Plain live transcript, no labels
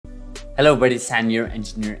Hello everybody, Sam here,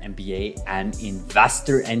 engineer, MBA, and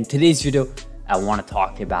investor. And in today's video, I want to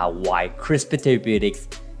talk about why CRISPR Therapeutics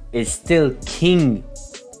is still king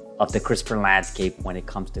of the CRISPR landscape when it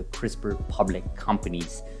comes to CRISPR public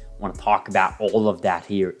companies. I want to talk about all of that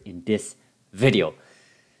here in this video.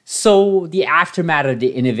 So the aftermath of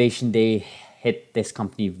the Innovation Day hit this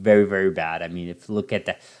company very, very bad. I mean, if you look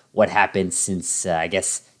at what happened since, I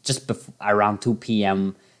guess, just before, around 2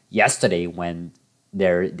 p.m. yesterday when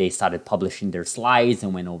they started publishing their slides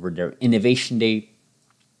and went over their Innovation Day,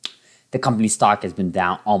 the company stock has been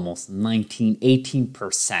down almost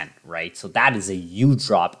 18%, right? So that is a huge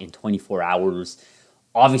drop in 24 hours.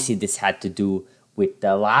 Obviously, this had to do with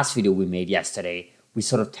the last video we made yesterday. We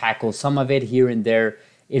sort of tackled some of it here and there.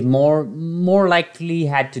 It more likely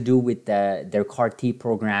had to do with their CAR-T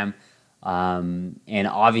program. And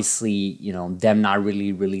obviously, you know, them not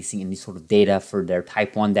really releasing any sort of data for their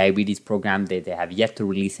type 1 diabetes program. They have yet to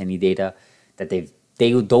release any data that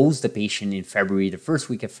they dosed the patient in February, the first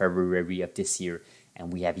week of February of this year,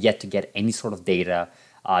 and we have yet to get any sort of data.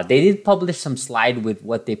 They did publish some slide with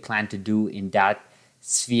what they plan to do in that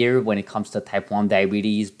sphere when it comes to type 1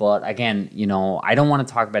 diabetes. But again, you know, I don't want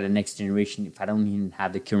to talk about the next generation if I don't even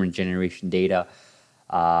have the current generation data.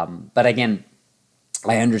 But again,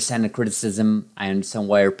 I understand the criticism. I understand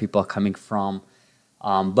where people are coming from.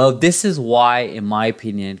 But this is why, in my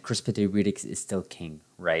opinion, CRISPR Therapeutics is still king,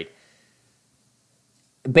 right?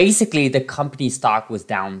 Basically, the company stock was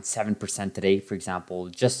down 7% today, for example,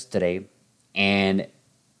 just today. And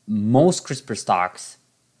most CRISPR stocks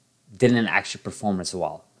didn't actually perform as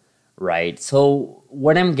well, right? So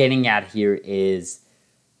what I'm getting at here is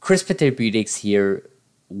CRISPR Therapeutics here,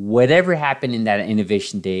 whatever happened in that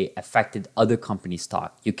Innovation Day affected other company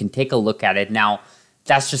stock. You can take a look at it. Now,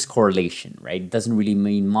 that's just correlation, right? It doesn't really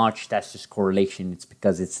mean much. That's just correlation. It's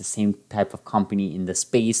because it's the same type of company in the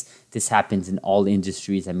space. This happens in all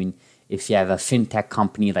industries. I mean, if you have a fintech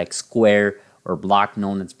company like Square or Block,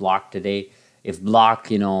 known as Block today, if Block,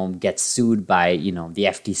 you know, gets sued by, you know, the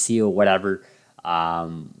FTC or whatever,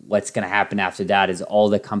 what's going to happen after that is all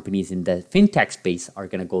the companies in the fintech space are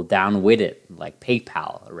going to go down with it, like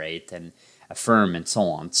PayPal, right, and Affirm and so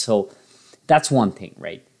on. So that's one thing,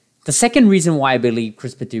 right? The second reason why I believe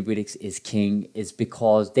CRISPR Therapeutics is king is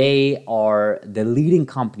because they are the leading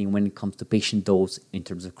company when it comes to patient dose in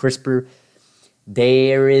terms of CRISPR.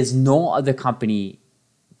 There is no other company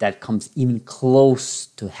that comes even close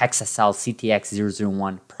to Hexacell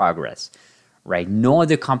CTX001 progress, right? No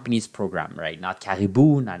other company's program, right? Not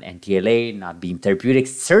Caribou, not NTLA, not Beam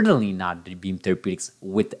Therapeutics, certainly not Beam Therapeutics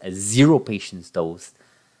with 0 patients dose.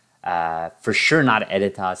 For sure not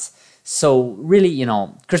Editas. So really, you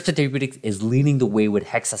know, CRISPR Therapeutics is leading the way with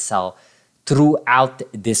Hexacell throughout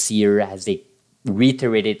this year, as they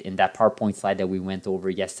reiterated in that PowerPoint slide that we went over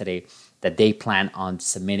yesterday, that they plan on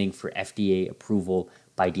submitting for FDA approval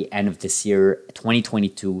by the end of this year,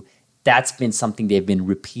 2022. That's been something they've been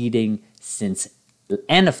repeating since the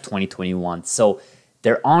end of 2021. So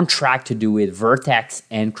they're on track to do it, Vertex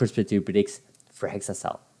and CRISPR Therapeutics for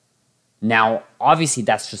Hexacell. Now, obviously,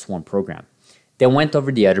 that's just one program. They went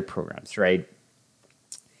over the other programs, right?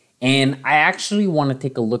 And I actually want to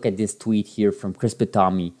take a look at this tweet here from CRISPR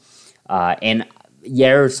Tommy. And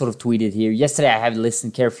Yair sort of tweeted here, yesterday I have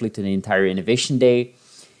listened carefully to the entire Innovation Day.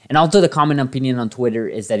 And although the common opinion on Twitter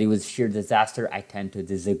is that it was sheer disaster, I tend to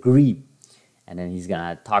disagree. And then he's going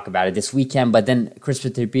to talk about it this weekend. But then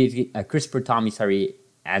CRISPR Tommy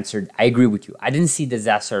answered, I agree with you. I didn't see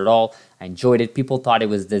disaster at all. I enjoyed it. People thought it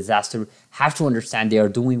was disaster. Have to understand they are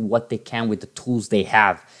doing what they can with the tools they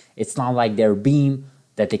have. It's not like their Beam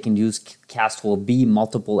that they can use Castle B,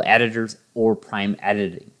 multiple editors, or prime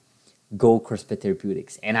editing. Go CRISPR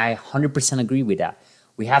Therapeutics. And I 100% agree with that.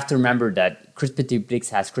 We have to remember that CRISPR Therapeutics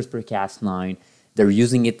has CRISPR-Cas9. They're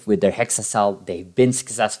using it with their Hexacell. They've been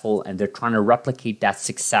successful, and they're trying to replicate that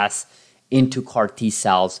success into CAR-T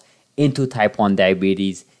cells, into type 1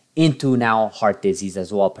 diabetes, into now heart disease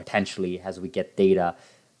as well, potentially, as we get data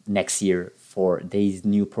next year for these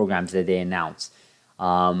new programs that they announced.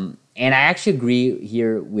 And I actually agree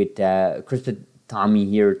here with CRISPR Tommy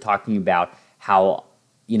here talking about how,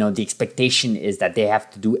 you know, the expectation is that they have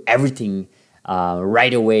to do everything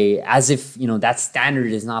right away, as if, you know, that standard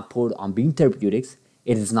is not put on Beam Therapeutics,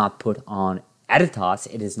 it is not put on Editas,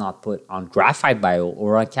 it is not put on Graphite Bio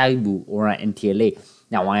or on Caribou or on NTLA.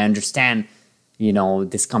 Now, I understand, you know,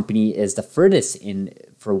 this company is the furthest in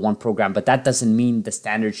for one program, but that doesn't mean the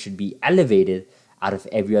standard should be elevated out of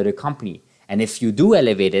every other company. And if you do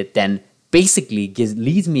elevate it, then basically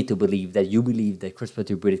leads me to believe that you believe that CRISPR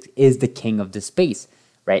Therapeutics is the king of the space,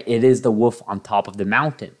 right? It is the wolf on top of the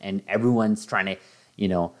mountain, and everyone's trying to, you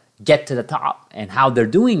know, get to the top. And how they're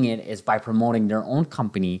doing it is by promoting their own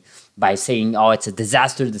company, by saying, oh, it's a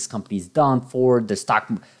disaster, this company's done for, the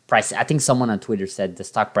stock price. I think someone on Twitter said the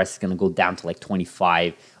stock price is going to go down to like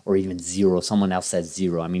 25 or even 0. Someone else said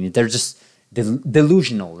 0. I mean, they're just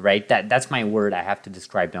delusional, right? That's my word I have to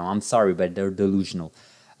describe them. I'm sorry, but they're delusional.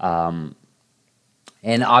 And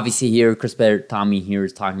obviously here, CRISPR Tommy here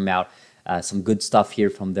is talking about some good stuff here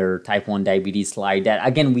from their type 1 diabetes slide that,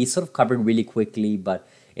 again, we sort of covered really quickly, but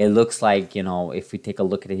it looks like, you know, if we take a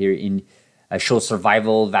look at it here, in shows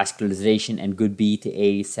survival, vascularization, and good B to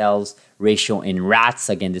A cells ratio in rats.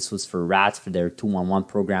 Again, this was for rats for their 211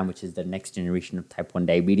 program, which is the next generation of type 1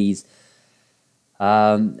 diabetes.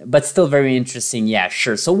 But still very interesting. Yeah,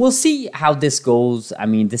 sure. So we'll see how this goes. I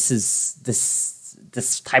mean, this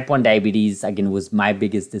type 1 diabetes, again, was my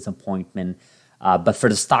biggest disappointment. But for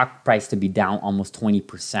the stock price to be down almost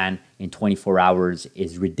 20% in 24 hours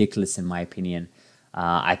is ridiculous in my opinion.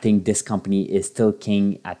 I think this company is still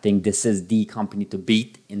king. I think this is the company to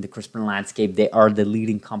beat in the CRISPR landscape. They are the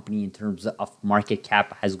leading company in terms of market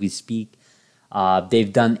cap as we speak.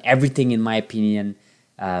 They've done everything, in my opinion,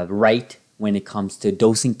 right when it comes to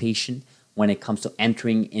dosing patient, when it comes to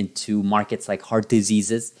entering into markets like heart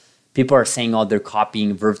diseases. People are saying, oh, they're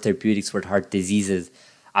copying Verve Therapeutics with heart diseases.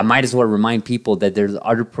 I might as well remind people that there's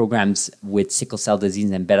other programs with sickle cell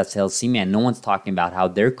disease and beta thalassemia, and no one's talking about how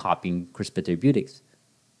they're copying CRISPR Therapeutics,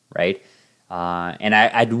 right? And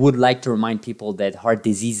I would like to remind people that heart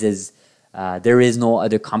diseases, there is no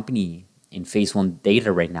other company in phase 1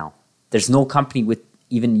 data right now. There's no company with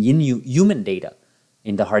even human data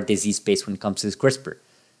in the heart disease space when it comes to this CRISPR.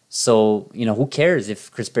 So, you know, who cares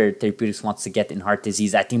if CRISPR Therapeutics wants to get in heart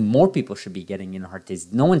disease? I think more people should be getting in heart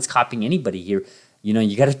disease. No one's copying anybody here. You know,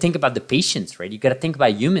 you got to think about the patients, right? You got to think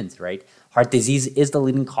about humans, right? Heart disease is the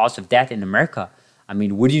leading cause of death in America. I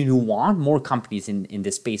mean, would you want more companies in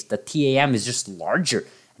this space? The TAM is just larger.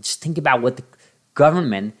 And just think about what the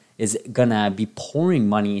government is going to be pouring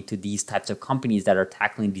money into these types of companies that are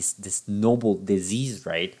tackling this noble disease,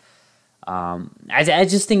 right? I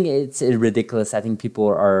just think it's ridiculous. I think people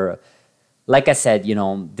are, like I said, you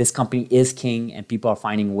know, this company is king and people are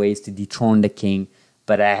finding ways to dethrone the king.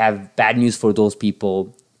 But I have bad news for those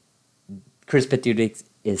people. CRISPR Therapeutics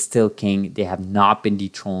is still king. They have not been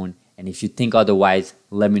dethroned. And if you think otherwise,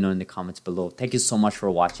 let me know in the comments below. Thank you so much for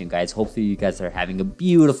watching, guys. Hopefully you guys are having a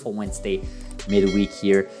beautiful Wednesday midweek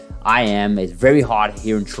here. I am. It's very hot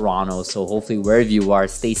here in Toronto. So hopefully wherever you are,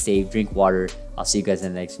 stay safe, drink water. I'll see you guys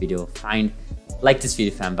in the next video. Like this video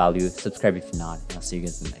if you found value. Subscribe if you're not. And I'll see you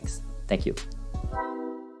guys in the next. Thank you.